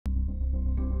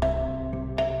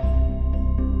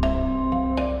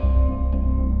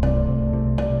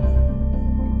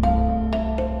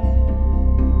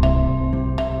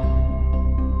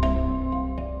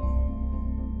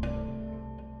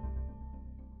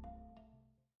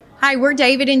Hi, we're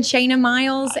David and Shayna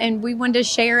Miles, and we wanted to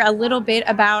share a little bit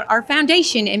about our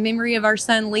foundation in memory of our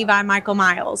son, Levi Michael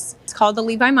Miles. It's called the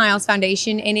Levi Miles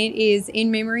Foundation, and it is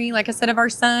in memory, like I said, of our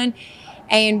son.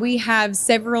 And we have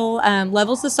several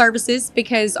levels of services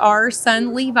because our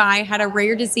son, Levi, had a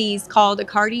rare disease called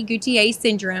Aicardi-Goutieres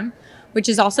syndrome, which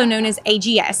is also known as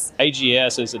AGS.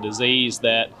 AGS is a disease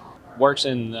that works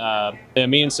in the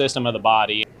immune system of the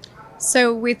body.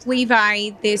 So with Levi,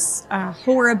 this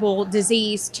horrible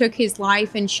disease took his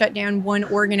life and shut down one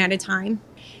organ at a time.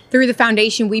 Through the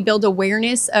foundation, we build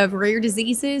awareness of rare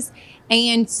diseases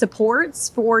and supports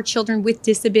for children with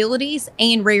disabilities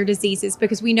and rare diseases,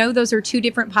 because we know those are two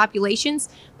different populations,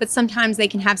 but sometimes they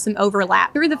can have some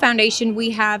overlap. Through the foundation, we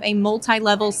have a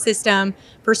multi-level system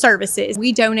for services.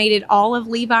 We donated all of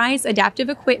Levi's adaptive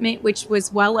equipment, which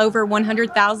was well over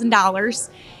 $100,000,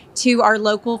 to our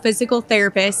local physical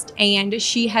therapist, and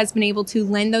she has been able to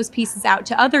lend those pieces out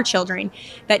to other children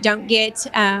that don't get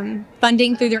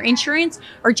funding through their insurance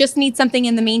or just need something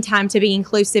in the meantime to be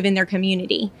inclusive in their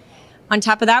community. On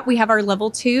top of that, we have our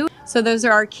level 2. So those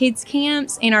are our kids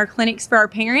camps and our clinics for our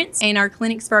parents. And our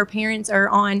clinics for our parents are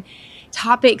on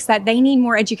topics that they need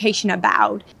more education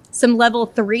about. Some level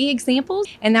 3 examples,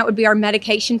 and that would be our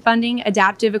medication funding,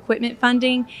 adaptive equipment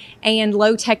funding, and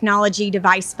low technology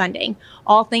device funding.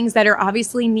 All things that are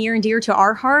obviously near and dear to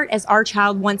our heart, as our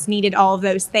child once needed all of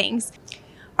those things.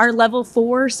 Our level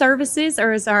 4 services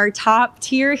are as our top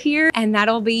tier here, and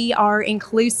that'll be our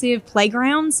inclusive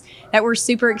playgrounds that we're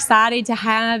super excited to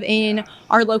have in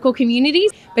our local communities,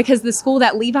 because the school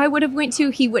that Levi would have went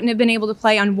to, he wouldn't have been able to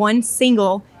play on one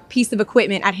single piece of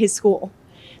equipment at his school.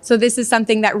 So this is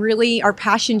something that really our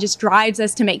passion just drives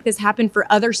us to make this happen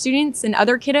for other students and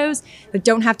other kiddos that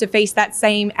don't have to face that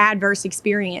same adverse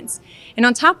experience. And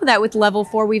on top of that, with level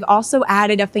 4, we've also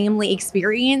added a family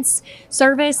experience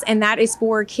service, and that is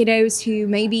for kiddos who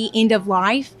may be end of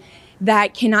life,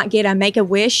 that cannot get a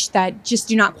Make-A-Wish, that just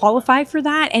do not qualify for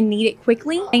that and need it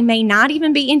quickly. They may not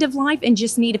even be end of life and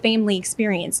just need a family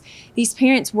experience. These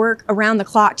parents work around the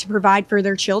clock to provide for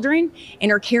their children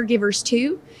and are caregivers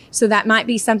too. So that might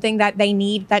be something that they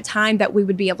need, that time that we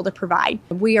would be able to provide.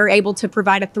 We are able to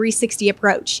provide a 360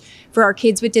 approach for our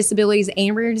kids with disabilities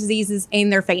and rare diseases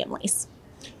and their families.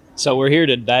 So we're here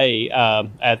today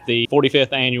at the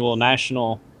 45th Annual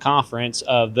National Conference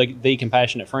of the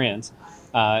Compassionate Friends.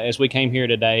 As we came here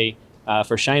today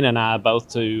for Shayna and I both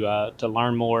to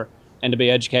learn more and to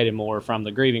be educated more from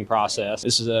the grieving process.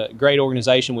 This is a great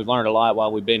organization. We've learned a lot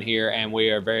while we've been here, and we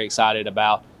are very excited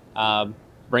about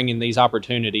bringing these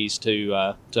opportunities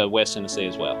to West Tennessee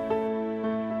as well.